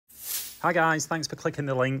Hi guys, thanks for clicking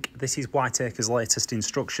the link. This is Whiteacre's latest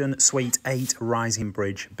instruction, Suite 8 Rising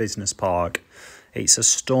Bridge Business Park. It's a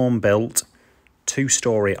stone-built,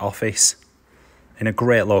 two-storey office in a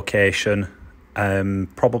great location,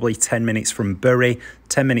 probably 10 minutes from Bury,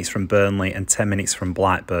 10 minutes from Burnley and 10 minutes from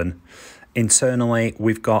Blackburn. Internally,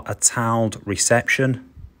 we've got a tiled reception,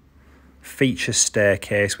 feature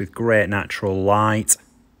staircase with great natural light,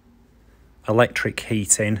 electric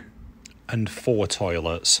heating and 4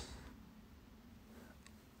 toilets.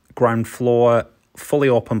 Ground floor, fully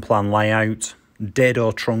open plan layout,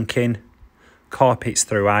 dado trunking, carpets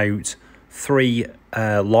throughout, 3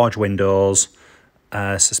 large windows,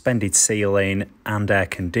 suspended ceiling and air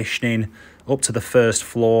conditioning. Up to the first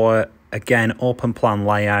floor, again open plan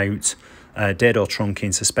layout, dado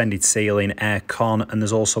trunking, suspended ceiling, air con, and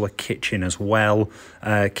there's also a kitchen as well.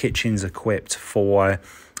 Kitchen's equipped for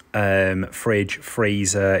fridge,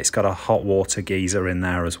 freezer. It's got a hot water geyser in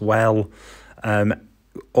there as well.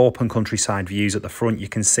 Open countryside views at the front. You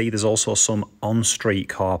can see there's also some on-street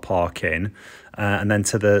car parking, and then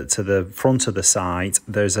to the front of the site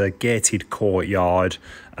there's a gated courtyard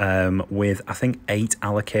with I think 8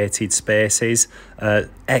 allocated spaces.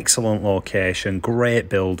 Excellent location, great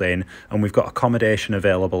building, and we've got accommodation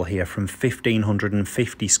available here from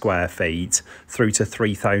 1,550 square feet through to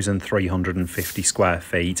 3,350 square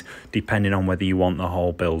feet, depending on whether you want the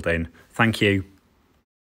whole building. Thank you.